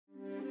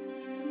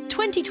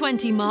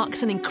2020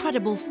 marks an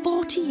incredible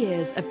 40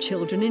 years of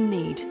children in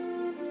need.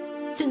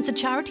 Since the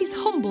charity's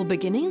humble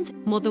beginnings,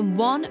 more than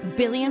 £1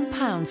 billion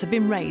have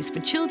been raised for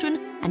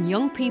children and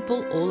young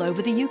people all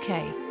over the UK.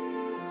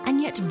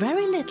 And yet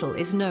very little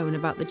is known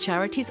about the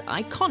charity's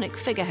iconic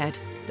figurehead,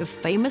 the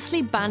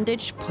famously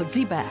bandaged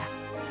Pudsey bear.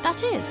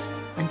 That is,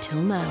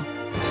 until now.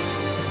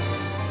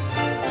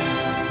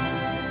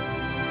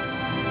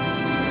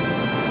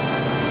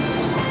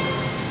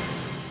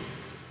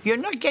 You're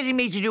not getting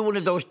me to do one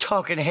of those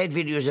talking head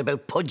videos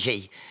about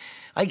Pudsey.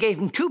 I gave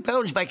him £2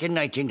 back in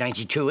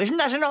 1992. Isn't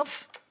that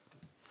enough?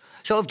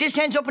 So if this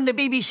ends up on the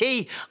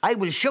BBC, I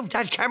will shove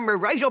that camera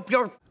right up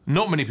your...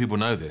 Not many people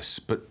know this,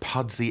 but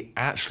Pudsey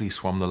actually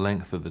swam the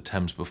length of the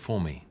Thames before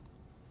me.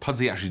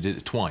 Pudsey actually did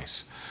it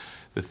twice.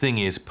 The thing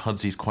is,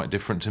 Pudsey's quite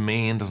different to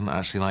me and doesn't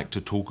actually like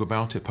to talk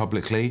about it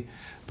publicly,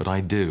 but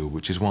I do,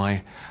 which is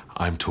why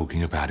I'm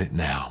talking about it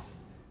now.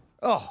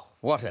 Oh,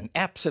 what an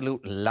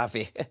absolute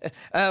lovey.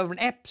 An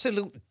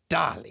absolute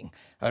darling.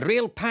 A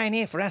real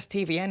pioneer for us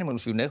TV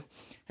animals, you know.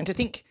 And to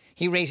think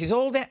he raises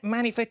all that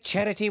money for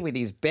charity with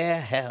his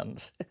bare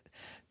hands.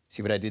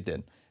 See what I did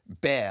then?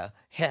 Bare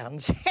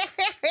hands.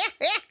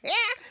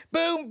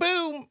 Boom,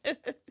 boom.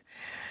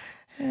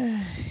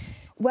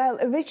 Well,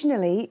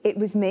 originally it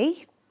was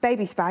me,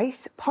 Baby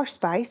Spice, Posh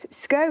Spice,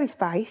 Scurry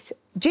Spice,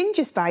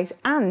 Ginger Spice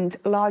and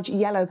Large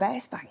Yellow Bear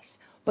Spice.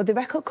 But the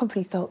record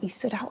company thought he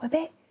stood out a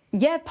bit.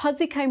 Yeah,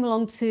 Pudsey came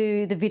along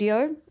to the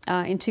video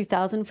in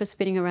 2000 for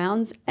Spinning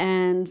Around,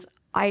 and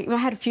I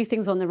had a few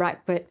things on the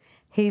rack, but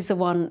he's the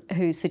one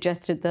who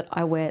suggested that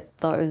I wear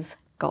those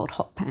gold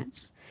hot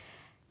pants.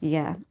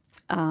 Yeah.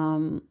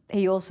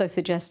 He also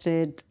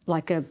suggested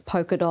like a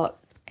polka dot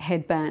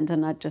headband,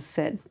 and I just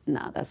said,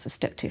 nah, that's a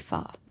step too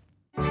far.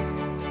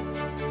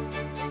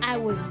 I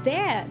was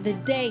there the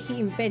day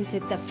he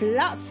invented the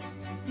floss.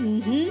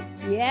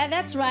 Yeah,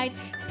 that's right.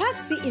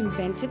 Pudsey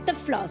invented the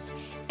floss.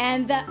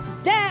 And the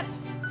dab,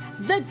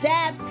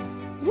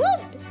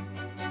 whoop!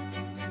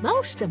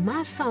 Most of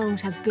my songs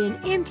have been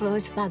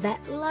influenced by that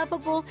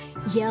lovable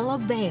yellow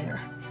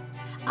bear.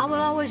 I Will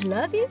Always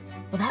Love You?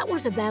 Well, that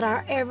was about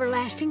our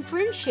everlasting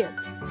friendship.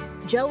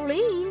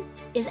 Jolene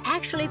is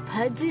actually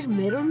Pudsey's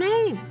middle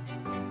name.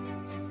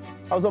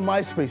 I was a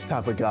MySpace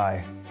type of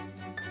guy.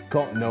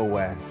 Got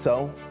nowhere,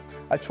 so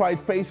I tried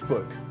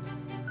Facebook.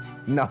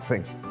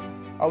 Nothing.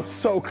 I was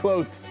so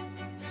close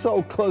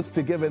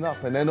to giving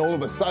up, and then all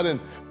of a sudden,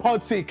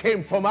 Pudsey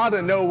came from out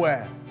of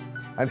nowhere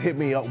and hit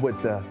me up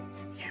with the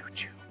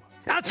YouTube.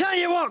 I'll tell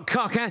you what,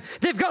 Cocker,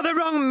 they've got the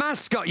wrong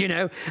mascot, you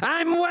know.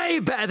 I'm way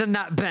better than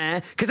that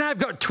bear, because I've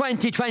got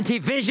 20/20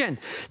 vision.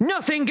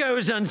 Nothing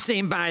goes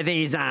unseen by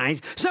these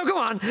eyes. So go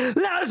on, let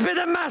us be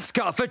the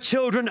mascot for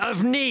children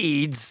of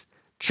needs.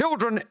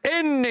 Children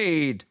in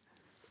need.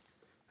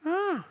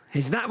 Oh,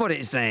 is that what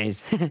it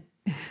says?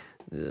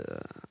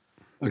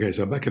 OK,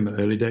 so back in the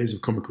early days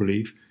of Comic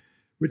Relief,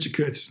 Richard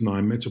Curtis and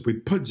I met up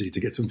with Pudsey to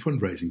get some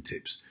fundraising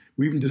tips.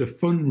 We even did a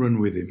fun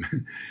run with him.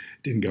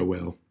 Didn't go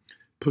well.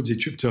 Pudsey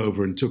tripped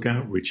over and took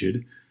out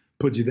Richard.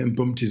 Pudsey then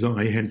bumped his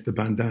eye, hence the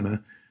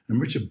bandana, and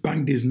Richard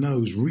banged his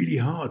nose really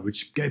hard,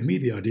 which gave me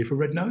the idea for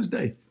Red Nose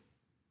Day.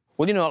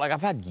 Well, you know, like,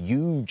 I've had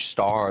huge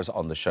stars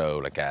on the show,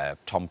 like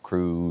Tom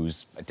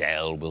Cruise,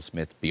 Adele, Will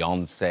Smith,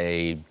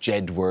 Beyonce,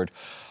 Jedward,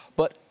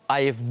 but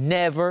I have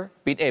never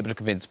been able to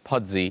convince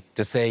Pudsey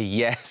to say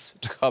yes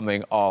to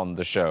coming on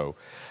the show.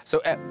 So,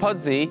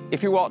 Pudsey,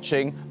 if you're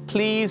watching,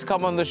 please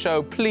come on the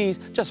show, please,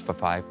 just for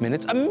 5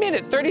 minutes, a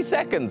minute, 30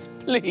 seconds,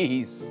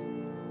 please.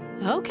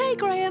 OK,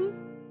 Graham.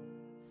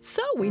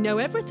 So we know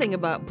everything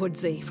about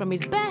Pudsey, from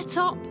his bare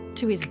top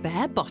to his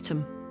bare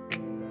bottom.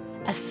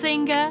 A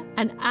singer,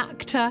 an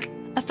actor,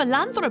 a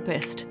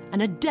philanthropist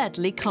and a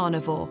deadly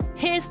carnivore.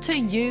 Here's to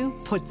you,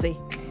 Pudsey.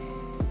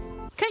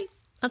 OK,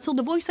 that's all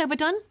the voiceover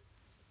done.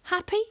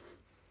 Happy?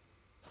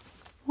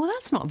 Well,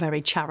 that's not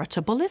very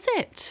charitable, is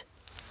it?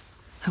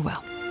 Oh,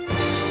 well.